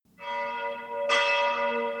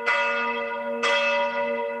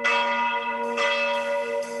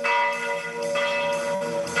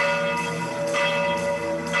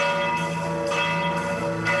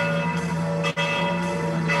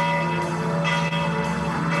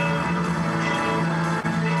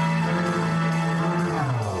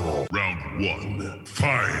one,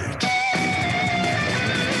 fight!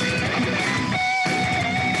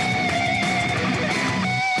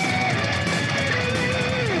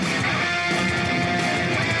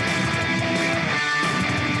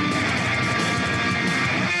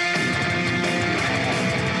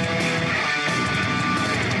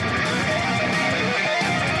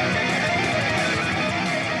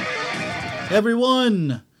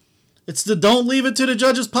 Everyone, it's the Don't Leave It to the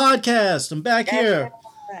Judges podcast. I'm back here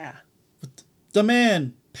with the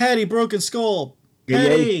man, Patty Broken Skull.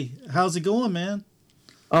 Hey, how's it going, man?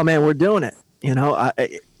 Oh, man, we're doing it. You know,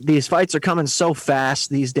 these fights are coming so fast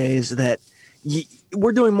these days that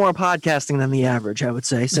we're doing more podcasting than the average, I would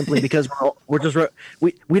say, simply because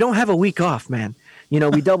we don't have a week off, man. You know,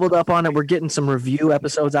 we doubled up on it. We're getting some review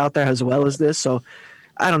episodes out there as well as this. So,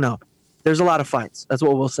 I don't know. There's a lot of fights. That's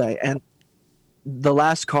what we'll say. And the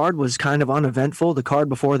last card was kind of uneventful. The card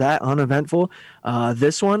before that, uneventful.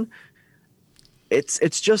 This one,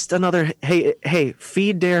 it's just another, hey,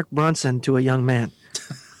 feed Derek Brunson to a young man.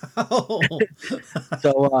 Oh.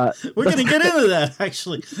 So we're going to get into that,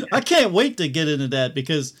 actually. I can't wait to get into that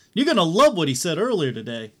because you're going to love what he said earlier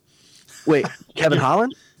today. Wait, Kevin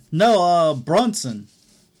Holland? No, Brunson.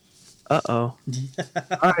 Uh-oh. All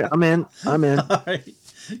right, I'm in. All right.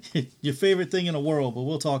 Your favorite thing in the world, but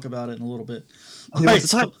we'll talk about it in a little bit. He wants a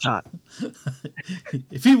title shot.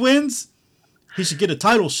 If he wins, he should get a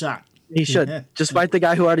title shot. He should. Yeah. Just fight the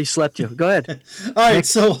guy who already slept you. Go ahead. All right,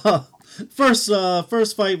 so first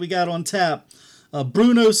fight we got on tap,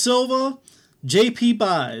 Bruno Silva, JP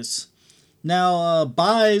Buys. Now,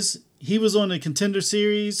 Buys, he was on the Contender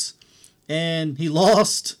Series, and he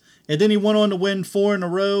lost, and then he went on to win 4 in a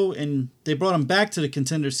row, and they brought him back to the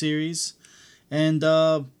Contender Series. And,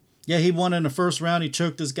 he won in the first round. He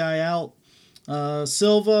choked this guy out.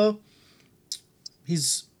 Silva,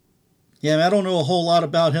 I don't know a whole lot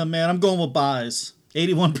about him, man. I'm going with Buys.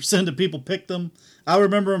 81% of people picked him. I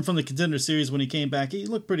remember him from the Contender Series when he came back. He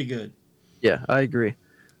looked pretty good. Yeah, I agree.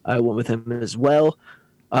 I went with him as well.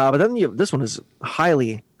 But then this one is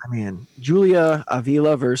Julia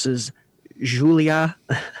Avila versus Julia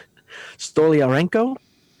Stoliarenko.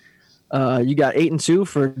 You got 8-2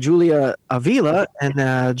 for Julia Avila,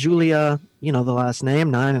 and Julia, the last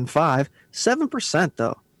name, 9-5, 7%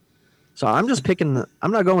 though. So I'm just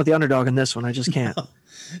I'm not going with the underdog in this one. I just can't.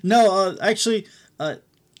 No, actually, I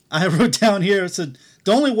wrote down here. It said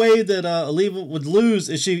the only way that Avila would lose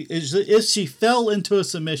is if she fell into a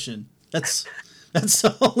submission. That's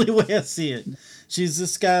the only way I see it. She's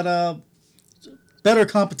just got better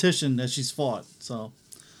competition that she's fought. So,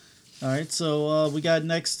 all right. So we got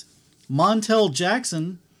next. Montel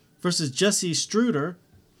Jackson versus Jesse Struder.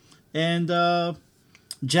 And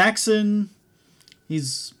Jackson,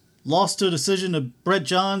 he's lost to a decision to Brett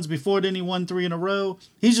Johns before, then he won 3 in a row.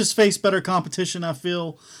 He's just faced better competition, I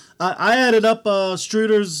feel. I added up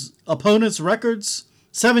Struder's opponents' records,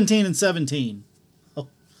 17-17. Oh.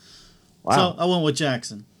 Wow. So I went with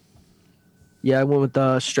Jackson. Yeah, I went with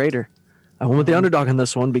Strader. I went with the underdog in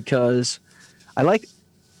this one because I like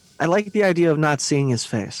the idea of not seeing his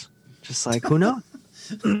face. Just like, who knows?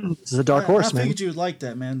 This is a dark horse, man. I figured you would like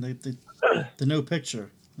that, man. The no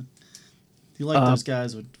picture. You like those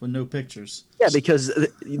guys with no pictures. Yeah, because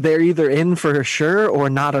they're either in for sure or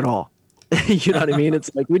not at all. You know what I mean?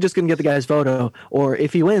 It's like, we just couldn't get the guy's photo, or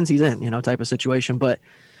if he wins, he's in, type of situation. But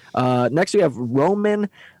next we have Roman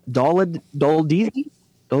Doldizi.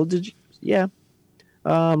 Yeah.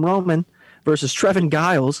 Roman versus Trevin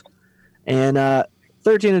Giles. And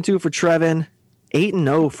 13-2 for Trevin.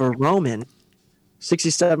 8-0 for Roman,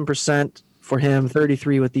 67% for him,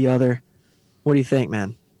 33% with the other. What do you think,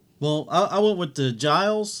 man? Well, I went with the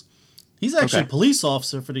Giles. He's actually a police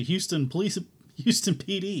officer for the Houston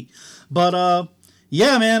PD. But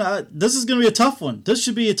yeah, man, this is gonna be a tough one. This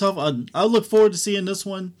should be a tough one. I look forward to seeing this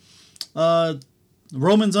one.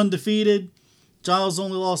 Roman's undefeated. Giles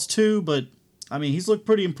only lost 2, but I mean, he's looked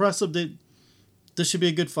pretty impressive. That this should be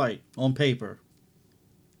a good fight on paper.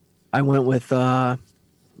 I went with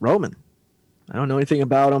Roman. I don't know anything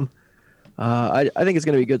about him. I think it's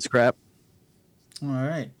going to be good scrap. All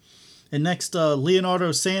right. And next,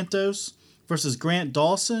 Leonardo Santos versus Grant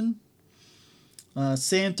Dawson.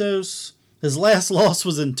 Santos, his last loss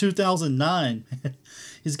was in 2009.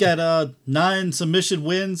 He's got 9 submission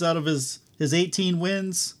wins out of his 18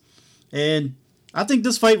 wins. And I think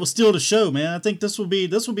this fight will steal the show, man. I think this will be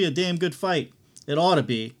a damn good fight. It ought to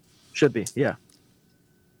be. Should be, yeah.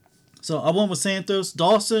 So I went with Santos.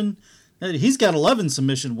 Dawson, he's got 11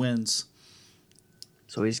 submission wins.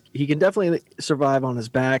 So he can definitely survive on his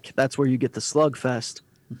back. That's where you get the slugfest.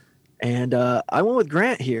 And I went with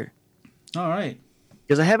Grant here. All right.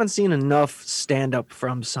 because I haven't seen enough stand up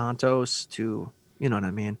from Santos to, you know what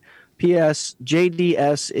I mean. P.S.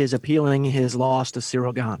 JDS is appealing his loss to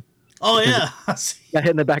Cyril Gahn. Oh yeah, Got hit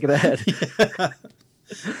in the back of the head. Yeah.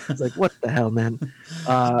 It's like, what the hell, man?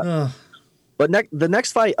 But the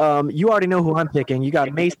next fight, you already know who I'm picking. You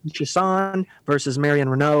got Macy Chiasson versus Marion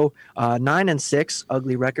Renault, 9-6,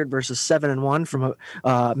 ugly record versus 7-1 from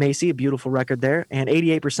Macy, a beautiful record there, and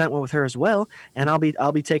 88% went with her as well. And I'll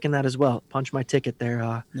be taking that as well. Punch my ticket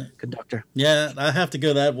there, conductor. Yeah, I have to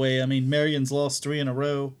go that way. I mean, Marion's lost 3 in a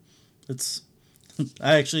row.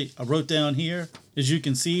 I wrote down here, as you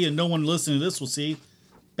can see, and no one listening to this will see,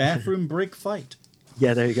 bathroom break fight.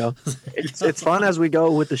 Yeah, there you go. It's fun as we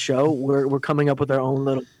go with the show. We're coming up with our own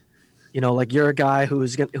little, like you're a guy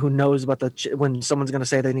who knows about when someone's going to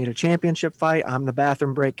say they need a championship fight. I'm the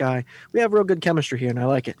bathroom break guy. We have real good chemistry here, and I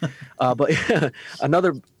like it. But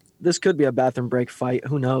this could be a bathroom break fight.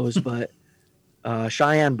 Who knows? But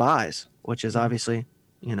Cheyenne Buys, which is obviously,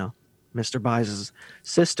 Mr. Buys'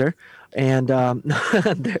 sister, and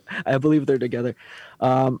I believe they're together,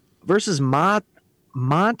 versus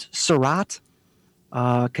Montserrat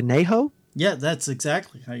Conejo. Yeah, that's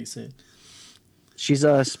exactly how you say it. She's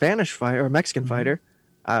a Spanish fighter or Mexican fighter,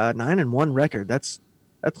 9-1 record. That's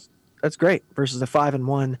great versus a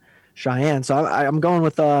 5-1 Cheyenne. So I'm going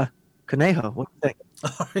with Conejo. What do you think?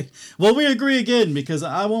 All right. Well, we agree again because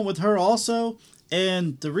I went with her also,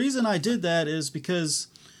 and the reason I did that is because,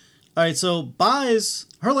 all right, so Buys,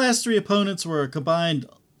 her last 3 opponents were a combined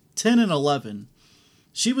 10-11.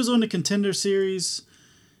 She was on the Contender Series.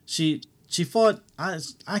 She fought, I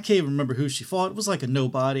can't even remember who she fought. It was like a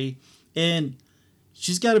nobody. And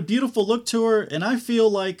she's got a beautiful look to her. And I feel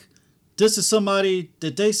like this is somebody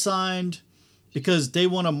that they signed because they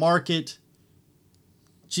want to market.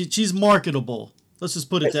 She's marketable. Let's just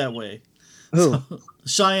put it that way. Who? So,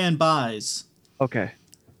 Cheyenne Buys. Okay. I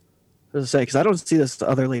was going to say, because I don't see this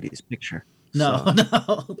other lady's picture. No,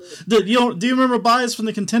 so. no. Do you remember Buys from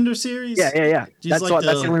the Contender Series? Yeah. That's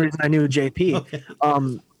the only reason I knew JP. Okay.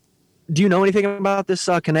 Do you know anything about this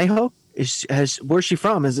Conejo? Where's she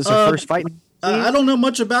from? Is this her first fight? I don't know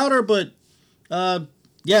much about her, but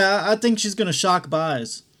yeah, I think she's gonna shock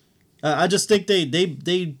Buys. I just think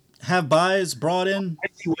they have Buys brought in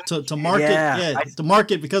to market, to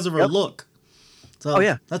market because of her look. So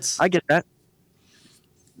I get that.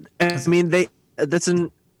 I mean,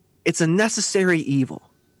 it's a necessary evil,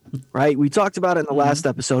 right? We talked about it in the last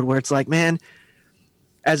episode where it's like, man,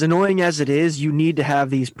 as annoying as it is, you need to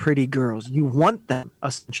have these pretty girls. You want them,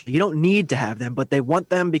 essentially. You don't need to have them, but they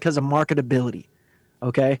want them because of marketability,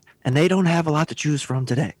 okay? And they don't have a lot to choose from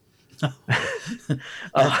today.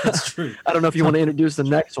 That's true. I don't know if you want to introduce the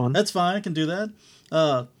next one. That's fine. I can do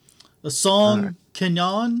that. Song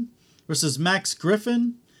Kenyon versus Max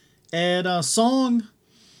Griffin. And Song,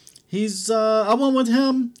 I went with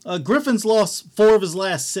him. Griffin's lost 4 of his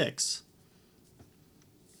last 6.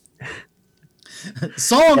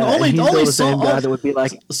 Song only Song that would be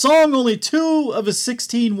like Song only 2 of his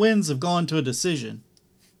 16 wins have gone to a decision.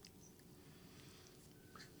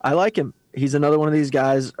 I like him. He's another one of these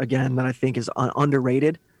guys again that I think is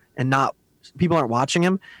underrated and people aren't watching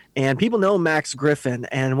him, and people know Max Griffin,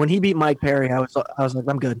 and when he beat Mike Perry I was like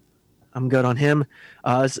I'm good on him.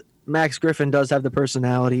 Max Griffin does have the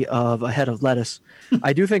personality of a head of lettuce.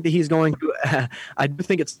 I do think that he's going to. I do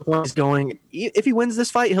think it's the point he's going. If he wins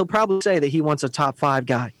this fight, he'll probably say that he wants a top 5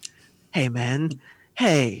 guy. Hey, man.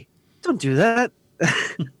 Hey, don't do that.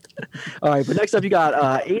 All right, but next up you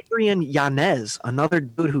got Adrian Yanez, another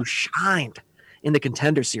dude who shined in the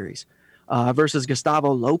Contender Series, versus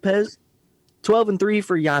Gustavo Lopez. 12-3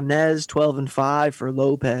 for Yanez, 12-5 for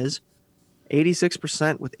Lopez.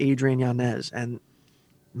 86% with Adrian Yanez, and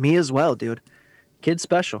me as well, dude. Kid's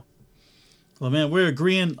special. Well, man, we're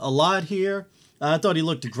agreeing a lot here. I thought he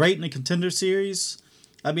looked great in the Contender Series.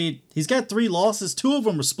 I mean, he's got 3 losses. 2 of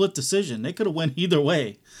them were split decision. They could have went either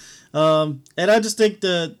way. And I just think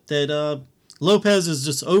that Lopez is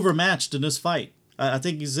just overmatched in this fight. I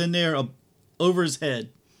think he's in there over his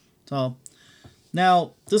head. So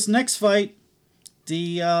now this next fight,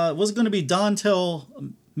 was going to be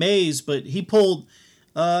Dontel Mays, but he pulled.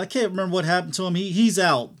 I can't remember what happened to him. He's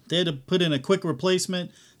out. They had to put in a quick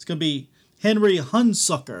replacement. It's going to be Henry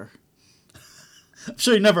Hunsucker. I'm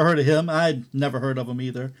sure you never heard of him. I'd never heard of him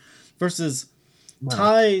either. Versus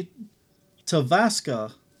Tai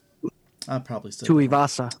Tuivasa. I probably said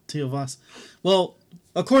Tuivasa. Well,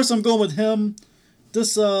 of course I'm going with him.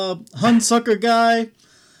 This Hunsucker guy,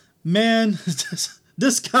 man,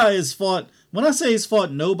 this guy has fought. When I say he's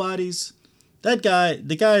fought nobodies, the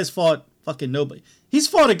guy has fought fucking nobody. He's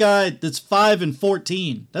fought a guy that's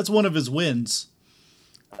 5-14. That's one of his wins.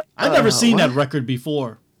 I've never seen what? that record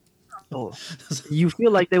before. Oh, you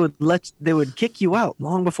feel like they would kick you out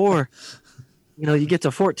long before, you get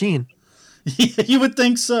to 14. You would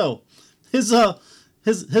think so. His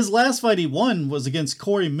last fight he won was against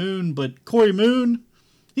Corey Moon, but Corey Moon,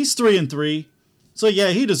 he's 3-3. So yeah,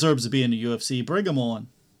 he deserves to be in the UFC. Bring him on.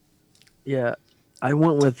 Yeah, I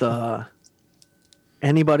went with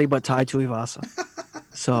anybody but Tai Tuivasa.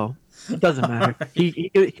 So it doesn't matter. Right. He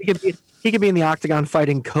could be in the octagon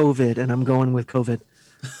fighting COVID, and I'm going with COVID.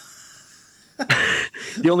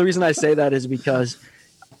 The only reason I say that is because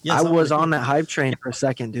I was on that hype train for a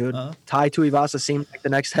second, dude. Tai Tuivasa seemed like the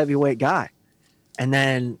next heavyweight guy. And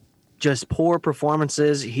then just poor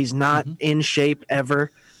performances. He's not in shape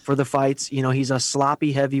ever for the fights. He's a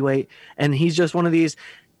sloppy heavyweight. And he's just one of these.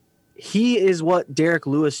 He is what Derek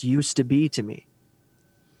Lewis used to be to me.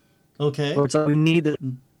 Okay. Where it's like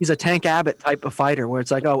he's a Tank Abbott type of fighter where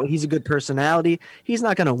it's like, oh, he's a good personality. He's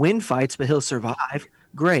not going to win fights, but he'll survive.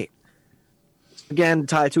 Great. Again,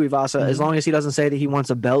 Tai Tuivasa, as long as he doesn't say that he wants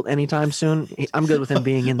a belt anytime soon, I'm good with him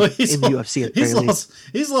being in the UFC at the very least.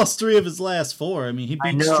 He's lost 3 of his last 4. I mean, he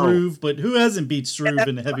beat Struve, but who hasn't beat Struve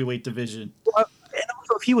in the heavyweight division? And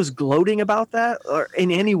also, if he was gloating about that or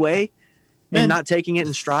in any way and not taking it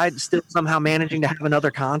in stride, still somehow managing to have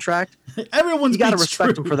another contract, you got to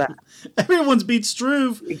respect him for that. Everyone's beat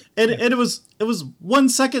Struve, and it was 1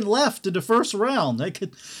 second left in the first round.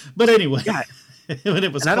 But anyway. Yeah. When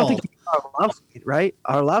it was and I don't called. think he beat Arlovsky, right?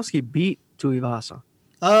 Arlovsky beat Tuivasa.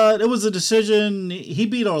 It was a decision. He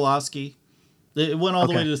beat Arlovsky. It went all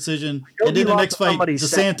the way to decision. And then the next fight,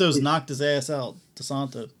 DeSantos knocked his ass out.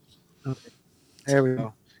 DeSantos. Okay. There we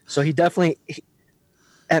go. So he definitely,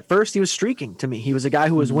 at first he was streaking to me. He was a guy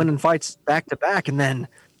who was winning fights back to back, and then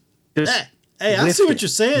hey, I see what you're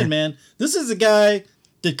saying, man. This is a guy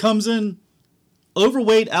that comes in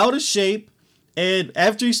overweight, out of shape. And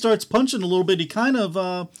after he starts punching a little bit, he kind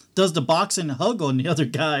of does the boxing hug on the other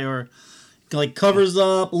guy, or like covers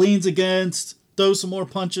up, leans against, throws some more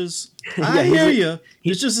punches. I hear you.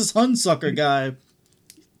 He's just this Hunsucker guy.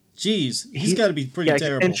 Jeez, he's got to be pretty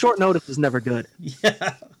terrible. And short notice is never good.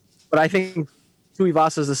 Yeah. But I think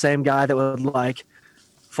Tuivasa is the same guy that would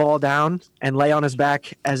fall down and lay on his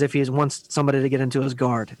back as if he wants somebody to get into his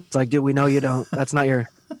guard. It's like, dude, we know you don't. That's not your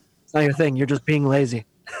thing. You're just being lazy.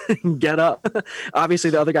 Get up. Obviously,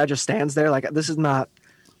 the other guy just stands there like, this is not.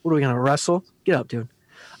 What are we gonna wrestle? Get up, dude.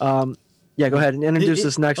 Yeah, go ahead and introduce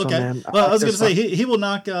this next one, man. Well, I was gonna say he will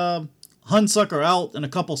knock Hunsucker out in a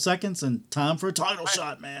couple seconds, and time for a title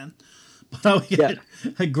shot, man. But we got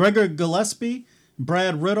Gregor Gillespie,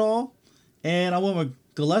 Brad Riddell, and I went with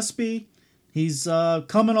Gillespie. He's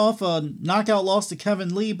coming off a knockout loss to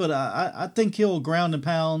Kevin Lee, but I think he'll ground and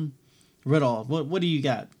pound Riddell. What do you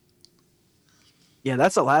got? Yeah,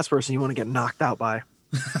 that's the last person you want to get knocked out by.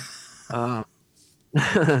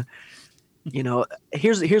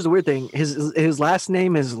 Here's the weird thing. His last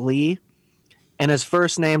name is Lee, and his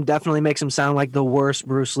first name definitely makes him sound like the worst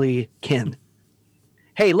Bruce Lee kin.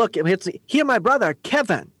 Hey, look, it's he and my brother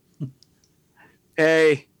Kevin.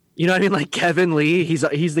 Hey, you know what I mean? Like Kevin Lee. He's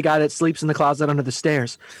the guy that sleeps in the closet under the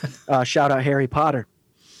stairs. Shout out Harry Potter.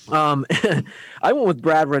 I went with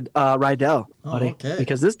Brad Riddell, buddy,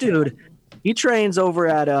 because this dude. He trains over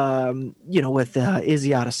at, with Izzy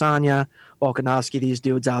Adesanya, Volkanovski, these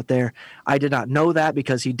dudes out there. I did not know that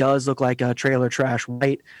because he does look like a trailer trash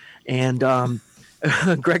white. And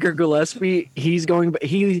Gregor Gillespie, he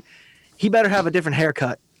better have a different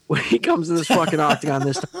haircut when he comes to this fucking octagon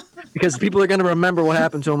this time, because people are going to remember what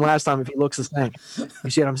happened to him last time if he looks the same. You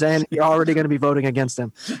see what I'm saying? You're already going to be voting against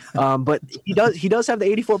him. But he does have the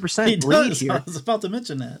 84% lead here. I was about to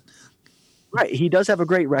mention that. Right. He does have a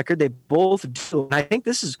great record. They both do. And I think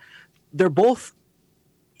they're both,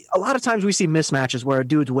 a lot of times we see mismatches where a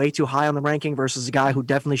dude's way too high on the ranking versus a guy who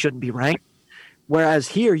definitely shouldn't be ranked. Whereas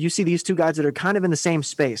here you see these two guys that are kind of in the same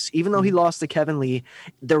space. Even though he lost to Kevin Lee,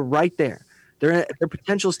 they're right there. Their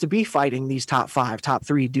potentials to be fighting these top 5, top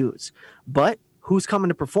 3 dudes. But who's coming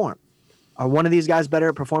to perform? Are one of these guys better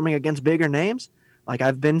at performing against bigger names, like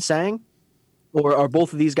I've been saying? Or are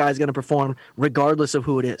both of these guys going to perform regardless of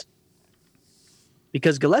who it is?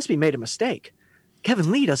 Because Gillespie made a mistake.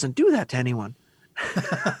 Kevin Lee doesn't do that to anyone.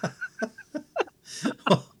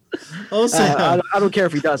 I don't care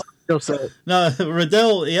if he does. He'll say it. No,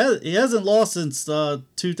 Riddell, he hasn't lost since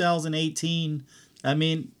 2018. I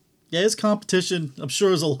mean, his competition, I'm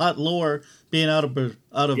sure, is a lot lower being out of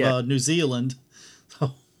New Zealand.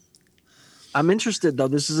 So. I'm interested, though.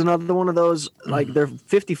 This is another one of those, like, they're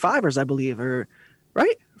 55ers, I believe, or,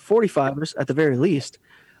 right? 45ers at the very least.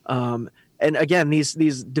 And again, these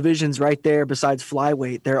divisions right there, besides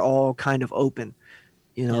flyweight, they're all kind of open.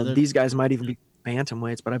 You know, Yeah, these guys might even be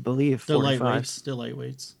bantamweights, but I believe they're 45s. lightweights. They're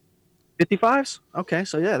lightweights. 55s? Okay,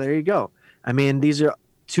 so yeah, there you go. I mean, these are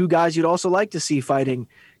two guys you'd also like to see fighting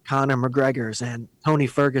Conor McGregor's and Tony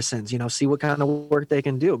Ferguson's, you know, see what kind of work they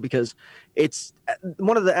can do, because it's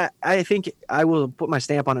one of the, I think I will put my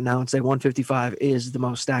stamp on it now and say 155 is the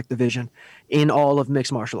most stacked division in all of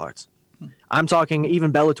mixed martial arts. I'm talking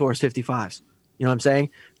even Bellator's 55s. You know what I'm saying?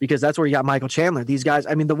 Because that's where you got Michael Chandler. These guys,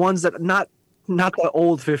 I mean, the ones that not the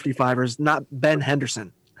old 55ers, not Ben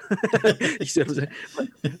Henderson. You see what I'm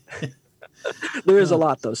saying? There is a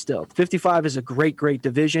lot though. Still, 55 is a great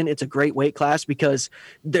division. It's a great weight class because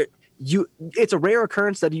it's a rare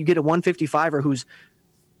occurrence that you get a 155er who's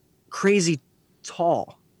crazy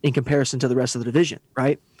tall in comparison to the rest of the division,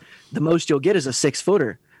 right? The most you'll get is a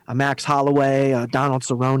 6-footer, a Max Holloway, a Donald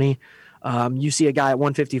Cerrone. You see a guy at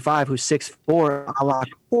 155 who's 6'4", a la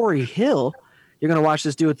Corey Hill. You're gonna watch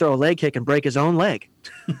this dude throw a leg kick and break his own leg.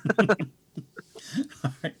 All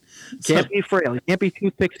right. Can't be frail. You can't be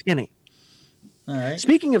toothpick skinny. All right.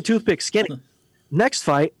 Speaking of toothpick skinny, next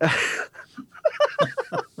fight.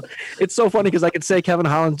 It's so funny because I could say Kevin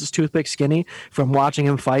Holland's just toothpick skinny from watching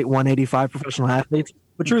him fight 185 professional athletes.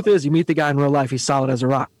 But truth is, you meet the guy in real life, he's solid as a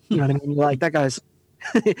rock. You know what I mean? You're like, that guy's,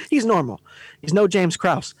 he's normal. He's no James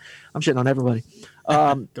Krause. I'm shitting on everybody.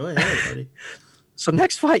 Go ahead, buddy. So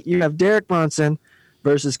next fight, you have Derek Brunson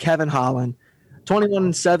versus Kevin Holland.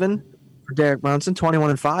 21-7 for Derek Brunson,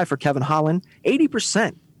 21-5 for Kevin Holland.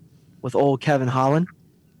 80% with old Kevin Holland.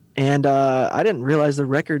 And I didn't realize the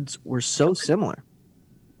records were so similar.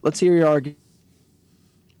 Let's hear your argument.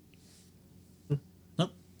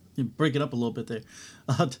 Nope. You break it up a little bit there.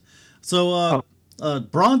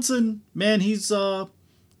 Bronson, man, he's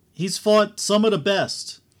fought some of the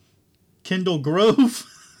best. Kendall Grove,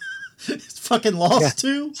 he's fucking lost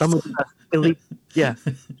to. Some of the best elite. Yeah.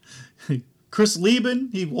 Chris Lieben,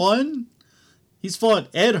 he won. He's fought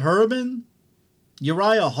Ed Herman,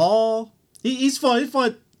 Uriah Hall. He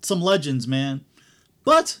fought some legends, man.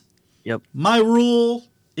 But Yep. my rule,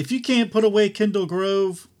 if you can't put away Kendall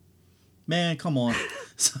Grove, man, come on.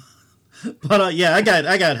 But yeah, I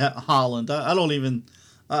got Holland. I don't even.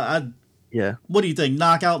 Yeah. What do you think?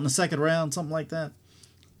 Knockout in the second round, something like that.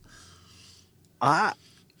 I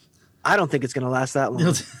don't think it's going to last that long.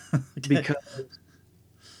 Okay. Because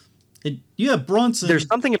You have Brunson. there's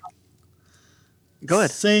something about. Go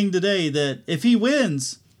ahead. Saying today that if he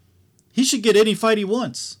wins, he should get any fight he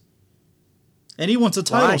wants, and he wants a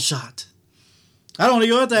title Why? shot. I don't know.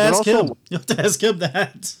 You have to ask also- him. You have to ask him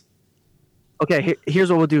that. Okay,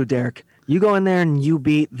 here's what we'll do, Derek. You go in there and you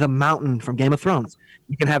beat the Mountain from Game of Thrones.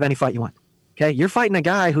 You can have any fight you want. Okay, you're fighting a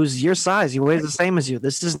guy who's your size. He weighs the same as you.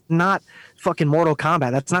 This is not fucking Mortal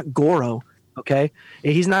Kombat. That's not Goro. Okay,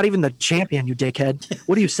 he's not even the champion. You dickhead.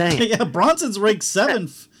 What are you saying? Yeah, Bronson's ranked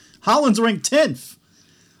 7th. Holland's ranked 10th.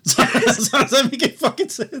 So does that make any fucking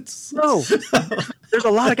sense? No, there's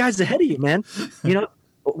a lot of guys ahead of you, man. You know,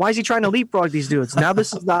 why is he trying to leapfrog these dudes? Now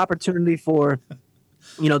this is the opportunity for,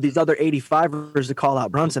 you know, these other 85ers to call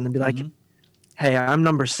out Brunson and be like, hey, I'm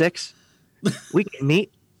number 6. We can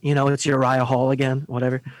meet. You know, it's Uriah Hall again,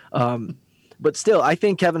 whatever. But still, I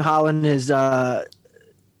think Kevin Holland is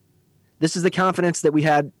this is the confidence that we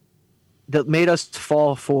had that made us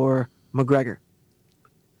fall for McGregor.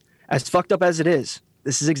 As fucked up as it is,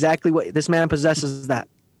 this is exactly what this man possesses that.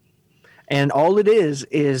 And all it is,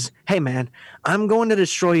 hey, man, I'm going to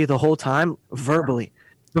destroy you the whole time verbally.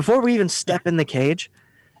 Before we even step in the cage,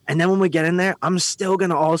 and then when we get in there, I'm still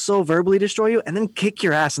going to also verbally destroy you and then kick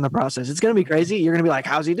your ass in the process. It's going to be crazy. You're going to be like,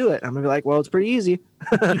 how's he do it? I'm going to be like, well, it's pretty easy.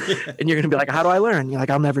 And you're going to be like, how do I learn? You're like,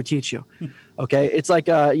 I'll never teach you. Okay? It's like,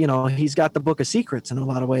 you know, he's got the Book of Secrets in a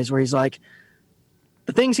lot of ways where he's like,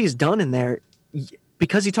 the things he's done in there,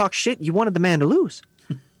 because he talks shit, you wanted the man to lose.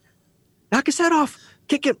 Knock his head off.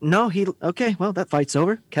 Kick him. No, okay, well, that fight's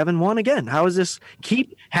over. Kevin won again. How does this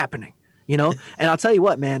keep happening? You know? And I'll tell you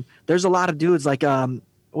what, man, there's a lot of dudes like,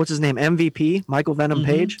 what's his name? MVP, Michael Venom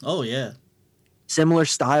Page. Oh, yeah. Similar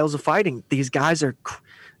styles of fighting. These guys are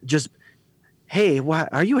just, hey,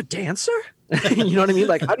 are you a dancer? You know what I mean?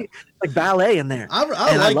 Like, how do you, like ballet in there.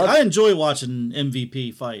 I enjoy watching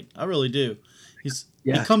MVP fight. I really do.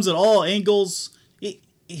 He comes at all angles.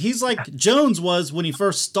 He's like Jones was when he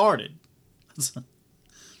first started.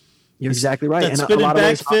 You're exactly right. That and spinning a lot back of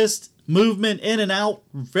ways, fist, movement in and out,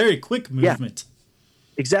 very quick movement.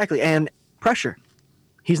 Exactly. And pressure.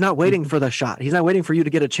 He's not waiting for the shot. He's not waiting for you to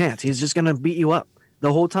get a chance. He's just going to beat you up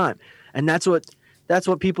the whole time. And that's what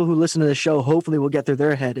people who listen to the show hopefully will get through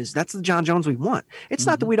their head is that's the John Jones we want. It's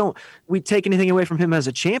not that we take anything away from him as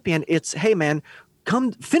a champion. It's, hey, man,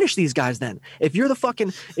 come finish these guys then. If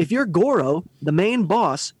you're Goro, the main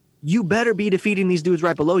boss, you better be defeating these dudes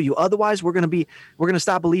right below you. Otherwise, we're gonna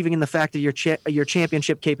stop believing in the fact of your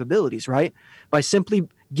championship capabilities, right? By simply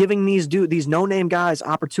giving these no-name guys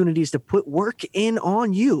opportunities to put work in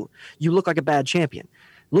on you. You look like a bad champion.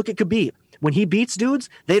 Look at Khabib. When he beats dudes,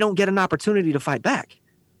 they don't get an opportunity to fight back.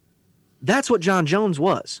 That's what John Jones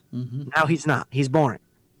was. Mm-hmm. Now he's not. He's boring.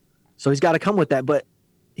 So he's got to come with that. But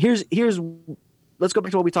here's let's go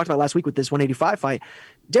back to what we talked about last week with this 185 fight.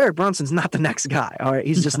 Derek Brunson's not the next guy. All right,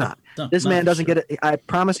 he's just not. This man doesn't get it. I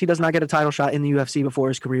promise he does not get a title shot in the UFC before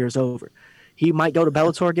his career is over. He might go to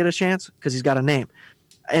Bellator, get a chance because he's got a name,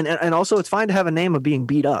 and also it's fine to have a name of being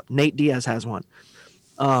beat up. Nate Diaz has one.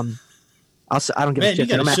 I don't give a shit.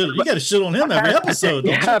 You got to shit on him every episode.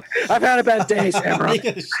 I've had a bad day, Sam.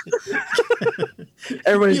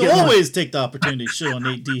 You always take the opportunity to shit on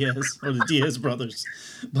Nate Diaz or the Diaz brothers.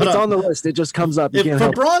 But it's on the list. It just comes up.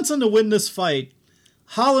 For Bronson to win this fight,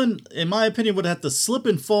 Holland, in my opinion, would have to slip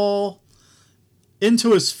and fall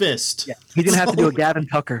into his fist. Yeah, he's gonna have to do a Gavin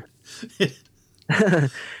Tucker.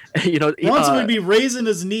 Bronson would be raising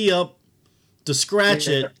his knee up to scratch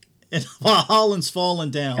it, and while Holland's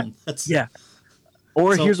falling down.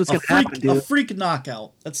 Or here's what's gonna happen, dude. A freak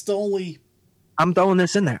knockout. That's the only. I'm throwing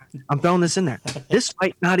this in there. This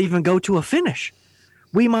might not even go to a finish.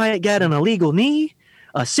 We might get an illegal knee,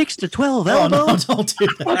 a 6-12 elbow. No, don't do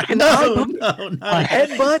that. A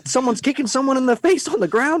headbutt. Someone's kicking someone in the face on the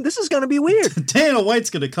ground. This is going to be weird. Dana White's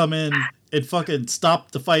going to come in and fucking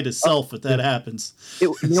stop the fight itself if that happens.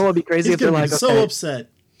 You know what would be crazy? He's if they're gonna like, be so upset.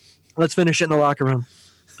 Let's finish it in the locker room.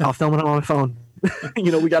 I'll film it on my phone.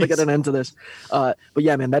 We got to get an end to this. But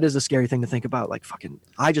yeah, man, that is a scary thing to think about. Like,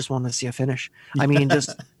 I just want to see a finish. I mean,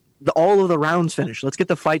 just all of the rounds finish. Let's get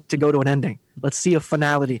the fight to go to an ending. Let's see a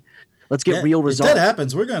finality. Let's get real results. If that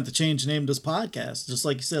happens, we're going to have to change the name of this podcast, just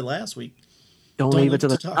like you said last week. Don't leave it to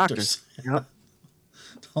the doctors. Yep.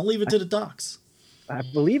 Don't leave it to the docs. I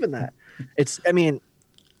believe in that.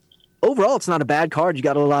 Overall, it's not a bad card. You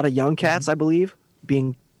got a lot of young cats, I believe,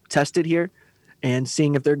 being tested here and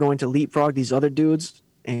seeing if they're going to leapfrog these other dudes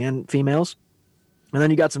and females. And then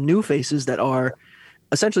you got some new faces that are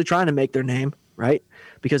essentially trying to make their name, right?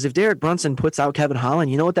 Because if Derek Brunson puts out Kevin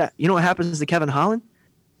Holland, you know what happens to Kevin Holland?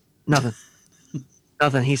 Nothing.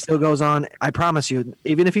 Nothing. He still goes on. I promise you,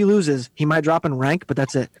 even if he loses, he might drop in rank, but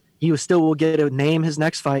that's it. He still will get a name his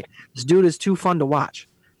next fight. This dude is too fun to watch.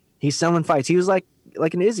 He's selling fights. He was like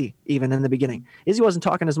an Izzy even in the beginning. Izzy wasn't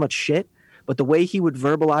talking as much shit, but the way he would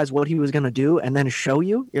verbalize what he was going to do and then show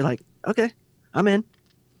you, you're like, okay, I'm in.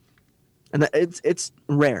 And it's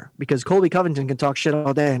rare because Colby Covington can talk shit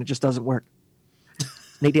all day and it just doesn't work.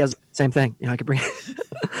 Nate Diaz, same thing. I could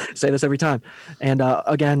say this every time. And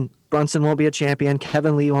again, Brunson won't be a champion.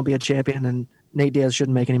 Kevin Lee won't be a champion, and Nate Diaz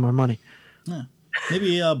shouldn't make any more money. Yeah.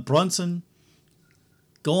 Maybe Brunson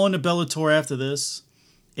going to Bellator after this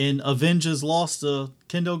and avenge his loss to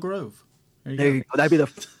Kendall Grove. There you go. That'd be the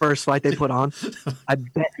first fight they put on. I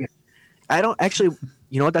bet you. I don't actually.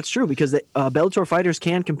 You know what? That's true because Bellator fighters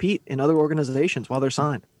can compete in other organizations while they're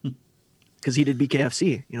signed. Because he did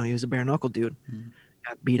BKFC. He was a bare knuckle dude.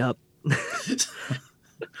 Got beat up.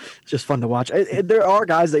 Just fun to watch. There are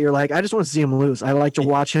guys that you're like, I just want to see him lose. I like to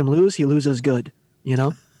watch him lose. He loses good.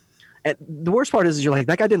 And the worst part is you're like,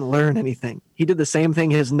 that guy didn't learn anything. He did the same thing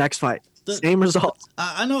his next fight. Same results.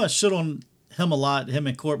 I know I shit on him a lot, him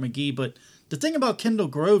and Court McGee, but the thing about Kendall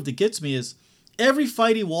Grove that gets me is every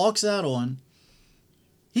fight he walks out on,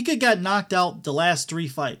 he could got knocked out the last 3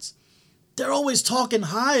 fights. They're always talking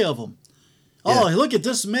high of him. Yeah. Oh, look at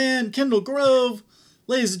this man, Kendall Grove.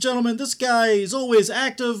 Ladies and gentlemen, this guy is always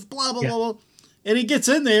active, blah, blah, blah, blah. And he gets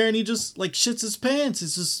in there and he just shits his pants.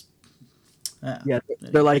 It's just...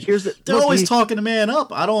 they're like, they're always talking the man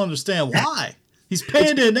up. I don't understand why. He's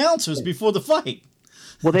paying the announcers before the fight.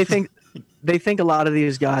 Well, they think a lot of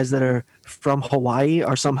these guys that are from Hawaii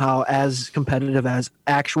are somehow as competitive as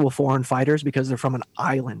actual foreign fighters because they're from an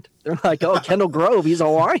island. They're like, oh, Kendall Grove, he's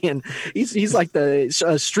Hawaiian. He's like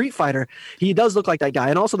the street fighter. He does look like that guy.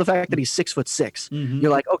 And also the fact that he's 6'6". Mm-hmm.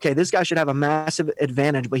 You're like, okay, this guy should have a massive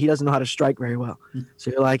advantage, but he doesn't know how to strike very well.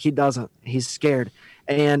 So you're like, he doesn't. He's scared.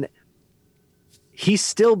 And he's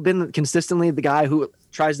still been consistently the guy who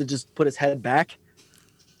tries to just put his head back.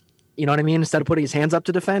 You know what I mean? Instead of putting his hands up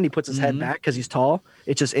to defend, he puts his head back because he's tall.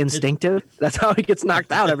 It's just instinctive. That's how he gets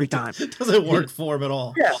knocked out every time. It doesn't work for him at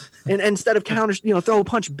all. Yeah. And instead of throw a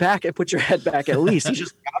punch back and put your head back at least,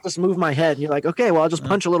 I'll just move my head. And you're like, okay, well, I'll just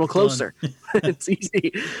punch a little closer. It's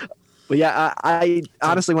easy. But yeah, I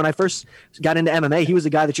honestly, when I first got into MMA, he was the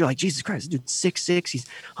guy that you're like, Jesus Christ, dude, 6'6", he's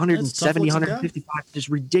 170, 155, just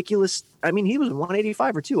ridiculous. I mean, he was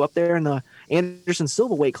 185 or 2 up there in the Anderson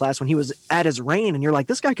Silva weight class when he was at his reign, and you're like,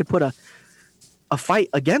 this guy could put a fight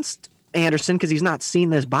against Anderson because he's not seen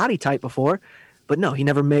this body type before. But no, he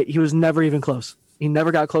was never even close. He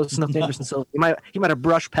never got close enough to Anderson Silva. He might have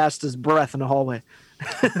brushed past his breath in the hallway.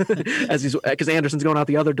 Because Anderson's going out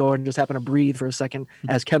the other door and just happened to breathe for a second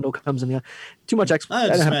as Kendall comes in. Too much I just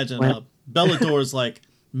imagine Bellator's like,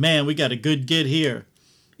 man, we got a good get here.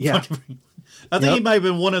 Yeah, I think he might have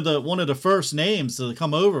been one of the first names to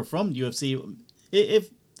come over from UFC. If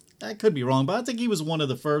I could be wrong, but I think he was one of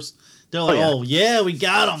the first. They're like, oh yeah, we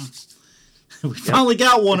got him. We finally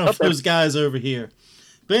got one of those guys over here.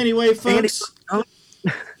 But anyway, folks,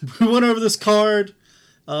 we went over this card.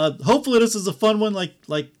 Hopefully this is a fun one,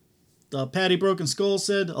 like Patty Broken Skull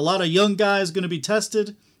said. A lot of young guys going to be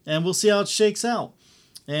tested, and we'll see how it shakes out.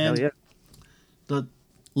 And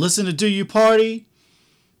listen to Do You Party?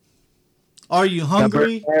 Are You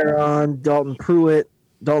Hungry? On Dalton Pruitt.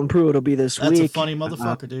 Dalton Pruitt will be this week. That's a funny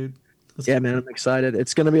motherfucker, dude. Yeah, man, I'm excited.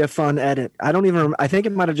 It's going to be a fun edit. I think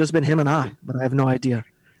it might have just been him and I, but I have no idea.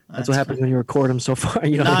 That's what happens when you record them so far.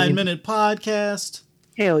 You know 9-minute podcast.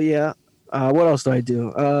 Hell yeah. What else do I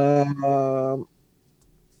do?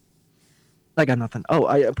 I got nothing. Oh,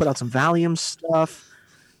 I put out some Valium stuff.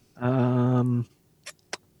 I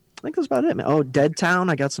think that's about it, man. Oh, Dead Town.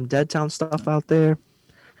 I got some Dead Town stuff out there.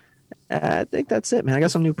 I think that's it, man. I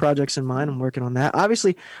got some new projects in mind. I'm working on that.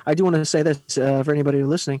 Obviously, I do want to say this for anybody who's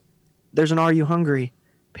listening. There's an Are You Hungry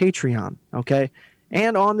Patreon, okay?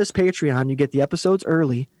 And on this Patreon, you get the episodes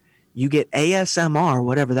early. You get ASMR,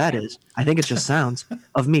 whatever that is. I think it's just sounds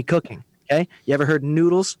of me cooking, okay? You ever heard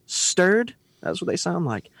noodles stirred? That's what they sound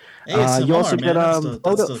like. ASMR, you also man,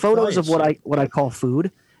 get photos of what I call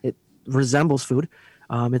food. It resembles food.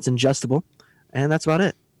 It's ingestible. And that's about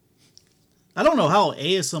it. I don't know how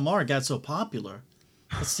ASMR got so popular.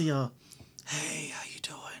 Let's see. Hey, how you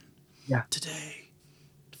doing? Yeah. Today,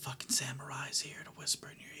 the fucking samurai's here to whisper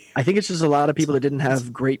in your ear. I think it's just a lot of people that didn't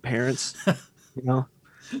have great parents. You know,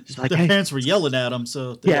 just like their parents were yelling at them,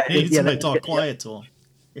 so they needed somebody to talk quiet to them.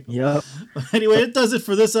 Yep. Anyway, it does it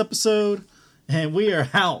for this episode, and we are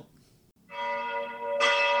out.